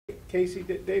Casey,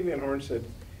 Dave Van Horn said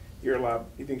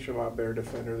he thinks you're a lot better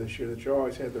defender this year, that you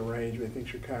always had the range, but he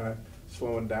thinks you're kind of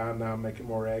slowing down now, making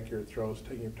more accurate throws,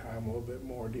 taking your time a little bit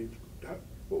more.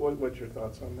 What's your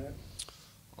thoughts on that?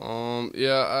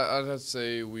 Yeah, I'd have to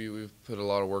say we've put a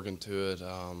lot of work into it.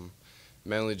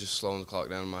 Mainly just slowing the clock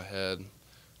down in my head,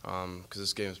 because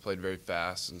this game is played very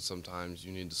fast, and sometimes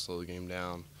you need to slow the game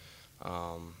down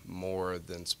more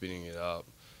than speeding it up.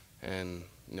 And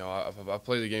I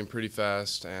play the game pretty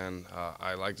fast, and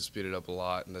I like to speed it up a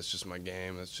lot, and that's just my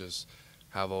game. That's just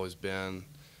how I've always been.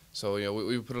 So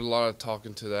we put a lot of talk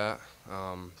into that.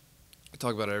 I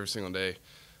talk about it every single day.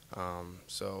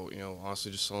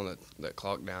 Honestly, just slowing that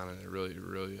clock down, and it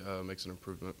really makes an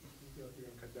improvement. You feel like you're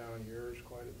going to cut down on yours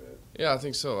quite a bit? Yeah, I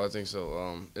think so.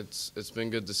 It's been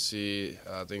good to see.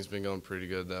 Things been going pretty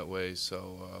good that way.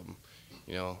 So,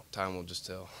 time will just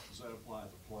tell. Does that apply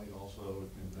at the plate also?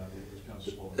 Can that just kind of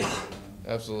slow it down?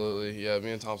 Absolutely. Yeah,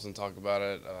 me and Thompson talk about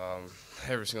it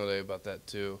every single day about that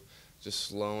too. Just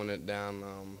slowing it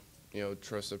down.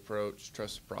 Trust the approach,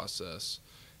 trust the process,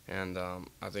 and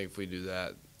I think if we do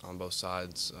that on both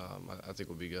sides, I think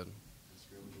we'll be good.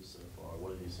 Scrimmages so far,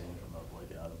 what have you seen from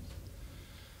Blake Adams?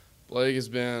 Blake has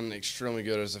been extremely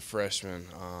good as a freshman.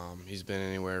 He's been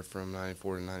anywhere from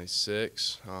 94 to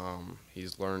 96.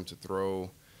 He's learned to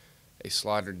throw a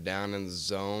slider down in the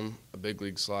zone, a big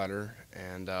league slider,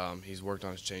 and he's worked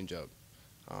on his changeup.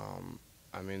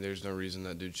 There's no reason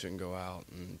that dude shouldn't go out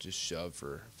and just shove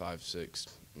for 5, 6,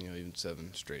 even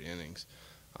 7 straight innings.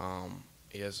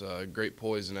 He has a great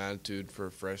poise and attitude for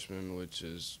a freshman, which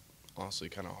is honestly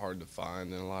kind of hard to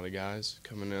find in a lot of guys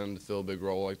coming in to fill a big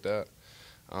role like that.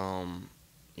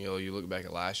 You look back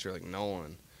at last year like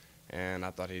Nolan, and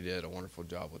I thought he did a wonderful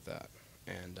job with that.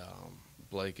 And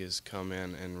Blake has come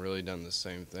in and really done the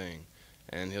same thing,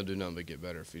 and he'll do nothing but get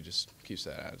better if he just keeps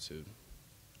that attitude.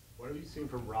 What have you seen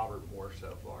from Robert Moore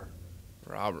so far?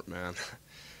 Robert, man,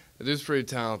 the dude's pretty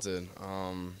talented.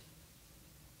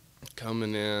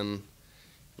 Coming in,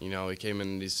 he came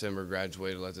in December,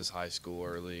 graduated, left his high school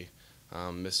early,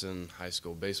 missing high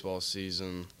school baseball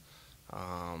season.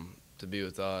 To be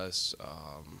with us,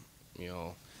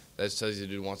 that just tells you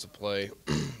the dude wants to play.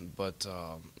 But,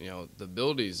 the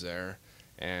ability's there,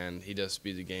 and he does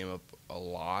speed the game up a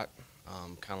lot,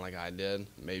 kind of like I did,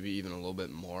 maybe even a little bit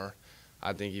more.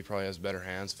 I think he probably has better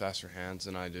hands, faster hands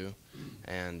than I do.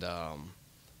 And,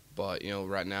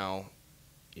 right now,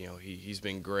 he's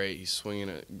been great. He's swinging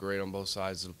it great on both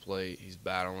sides of the plate. He's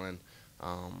battling.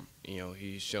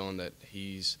 He's shown that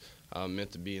he's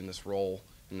meant to be in this role,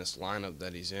 in this lineup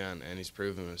that he's in, and he's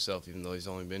proven himself, even though he's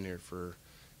only been here for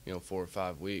 4 or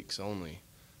 5 weeks only.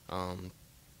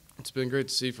 It's been great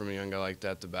to see from a young guy like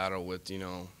that to battle with,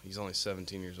 he's only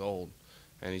 17 years old,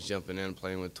 and he's jumping in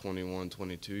playing with 21,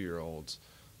 22-year-olds.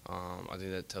 I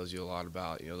think that tells you a lot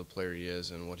about, the player he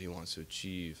is and what he wants to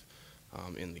achieve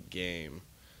in the game.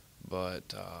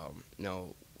 But,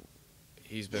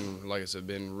 he's been, like I said,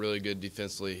 been really good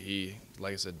defensively. He,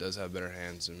 like I said, does have better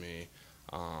hands than me.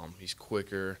 He's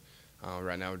quicker.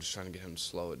 Right now we're just trying to get him to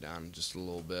slow it down just a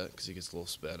little bit because he gets a little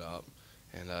sped up.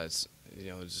 And it's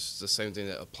just the same thing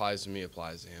that applies to me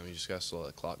applies to him. You just got to slow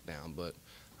that clock down. But,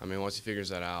 once he figures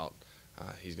that out,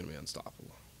 he's going to be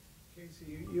unstoppable.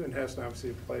 Casey, you and Heston obviously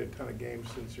have played a ton of games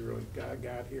since you really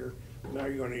got here. Now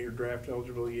you're going to your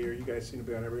draft-eligible year. You guys seem to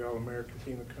be on every All-American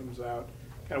team that comes out.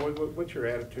 Kind of what's your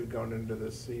attitude going into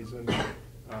this season,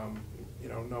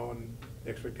 knowing the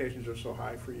expectations are so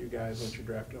high for you guys once you're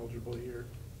draft-eligible year?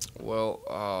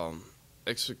 Well,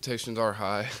 expectations are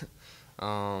high.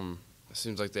 It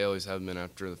seems like they always have been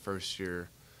after the first year.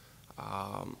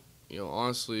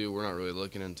 Honestly, we're not really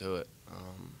looking into it.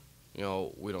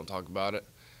 We don't talk about it.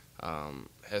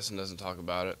 Heston doesn't talk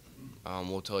about it.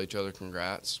 We'll tell each other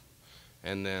congrats,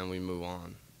 and then we move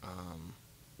on.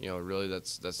 Really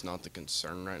that's not the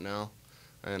concern right now,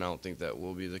 and I don't think that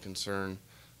will be the concern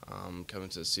coming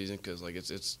to the season because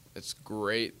it's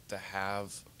great to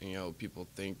have people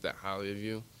think that highly of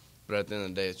you, but at the end of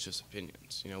the day it's just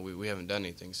opinions. We haven't done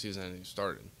anything. Season hasn't even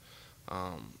started.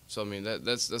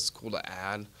 That's cool to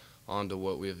add on to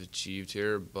what we have achieved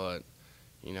here, but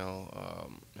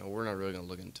we're not really going to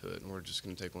look into it, and we're just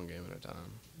going to take one game at a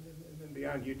time. And then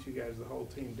beyond you two guys, the whole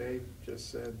team, Dave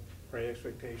just said, right,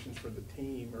 expectations for the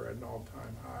team are at an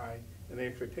all-time high, and the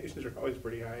expectations are always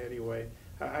pretty high anyway.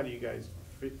 How do you guys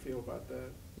feel about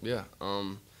that? Yeah,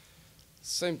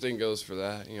 same thing goes for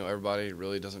that. Everybody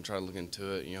really doesn't try to look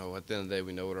into it. At the end of the day,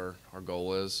 we know what our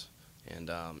goal is, and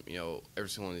every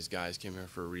single one of these guys came here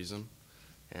for a reason,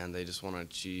 and they just want to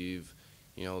achieve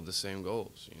the same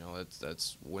goals.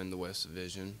 That's win the West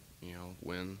Division,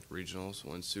 win regionals,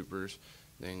 win supers,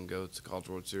 then go to College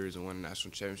World Series and win a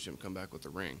national championship and come back with a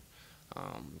ring.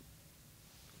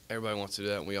 Everybody wants to do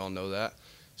that, and we all know that.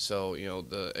 So, you know,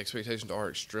 the expectations are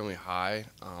extremely high.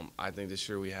 I think this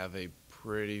year we have a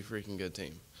pretty freaking good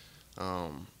team.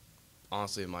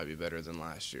 Honestly, it might be better than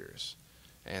last year's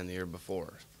and the year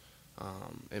before,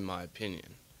 in my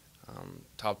opinion.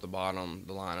 Top to bottom,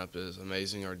 the lineup is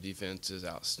amazing. Our defense is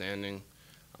outstanding.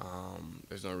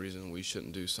 There's no reason we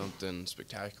shouldn't do something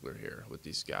spectacular here with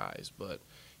these guys. But,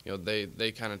 you know,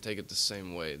 they kind of take it the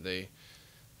same way. They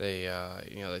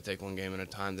you know, they take one game at a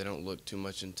time. They don't look too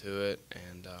much into it,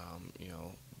 and you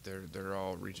know, they're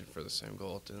all reaching for the same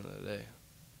goal at the end of the day.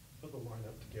 Put the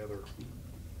lineup together.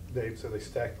 Dave said they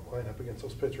stacked the lineup against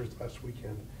those pitchers last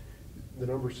weekend. The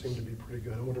numbers seem to be pretty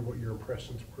good. I wonder what your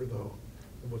impressions were, though,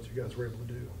 of what you guys were able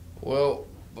to do. Well,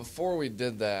 before we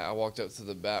did that, I walked up to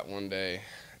the bat one day,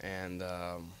 and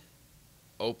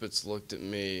Opitz looked at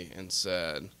me and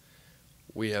said,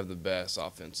 "We have the best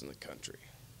offense in the country."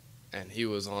 And he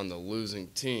was on the losing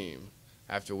team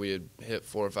after we had hit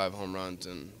 4 or 5 home runs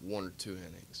in 1 or 2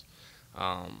 innings.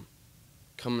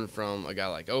 Coming from a guy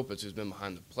like Opitz, who's been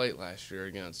behind the plate last year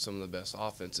against some of the best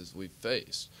offenses we've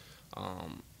faced,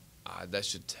 that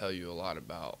should tell you a lot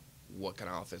about what kind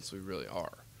of offense we really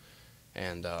are.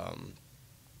 And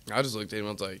I just looked at him,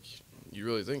 I was like, "You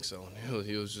really think so?" And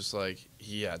he was just like,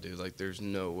 "Yeah, dude, like, there's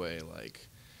no way, like,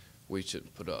 we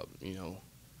shouldn't put up, you know,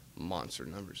 monster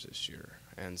numbers this year."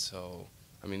 And so,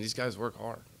 I mean, these guys work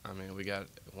hard. I mean, we got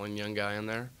one young guy in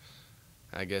there.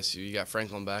 I guess you got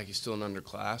Franklin back. He's still an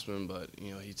underclassman, but,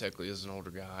 you know, he technically is an older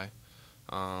guy.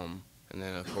 And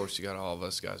then, of course, you got all of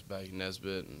us guys back,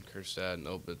 Nesbitt and Kerstad and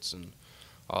Opitz and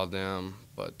all them.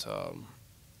 But,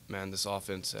 man, this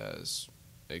offense has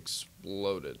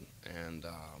exploded, and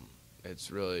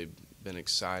it's really been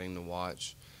exciting to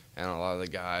watch. And a lot of the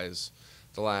guys,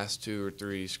 the last 2 or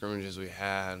 3 scrimmages we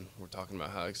had, we're talking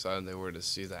about how excited they were to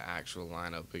see the actual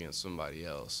lineup against somebody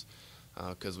else,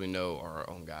 because we know our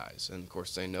own guys. And, of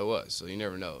course, they know us, so you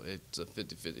never know. It's a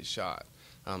 50-50 shot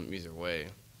either way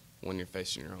when you're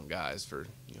facing your own guys for,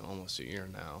 you know, almost a year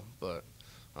now. But,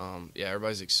 yeah,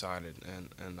 everybody's excited,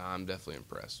 and I'm definitely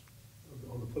impressed.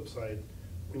 On the flip side,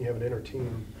 when you have an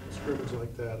inter-team scrimmage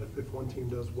like that, if one team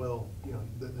does well, you know,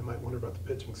 they might wonder about the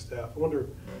pitching staff. I wonder,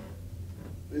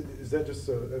 is that just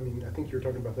I mean, I think you were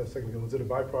talking about that a second ago. Is it a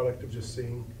byproduct of just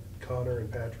seeing Connor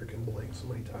and Patrick and Blake so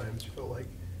many times? You felt like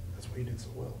that's why you did so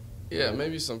well? Yeah,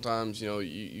 maybe sometimes, you know,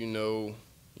 you know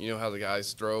how the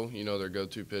guys throw. You know their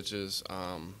go-to pitches.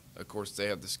 Of course, they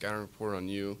have the scouting report on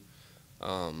you.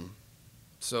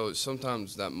 So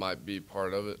sometimes that might be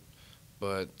part of it.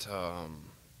 But,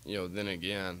 you know, then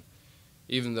again,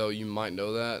 even though you might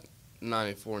know that,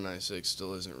 94, 96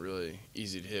 still isn't really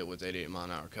easy to hit with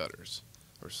 88-mile-an-hour cutters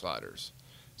or sliders.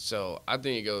 So I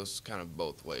think it goes kind of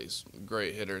both ways.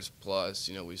 Great hitters plus,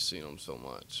 you know, we've seen them so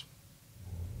much.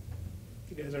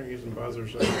 You guys aren't using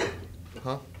buzzers, are you?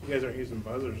 Huh? You guys aren't using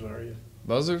buzzers, are you?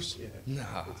 Buzzers? Yeah.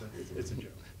 Nah. It's a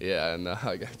joke. Yeah, no,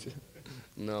 I got you.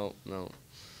 No.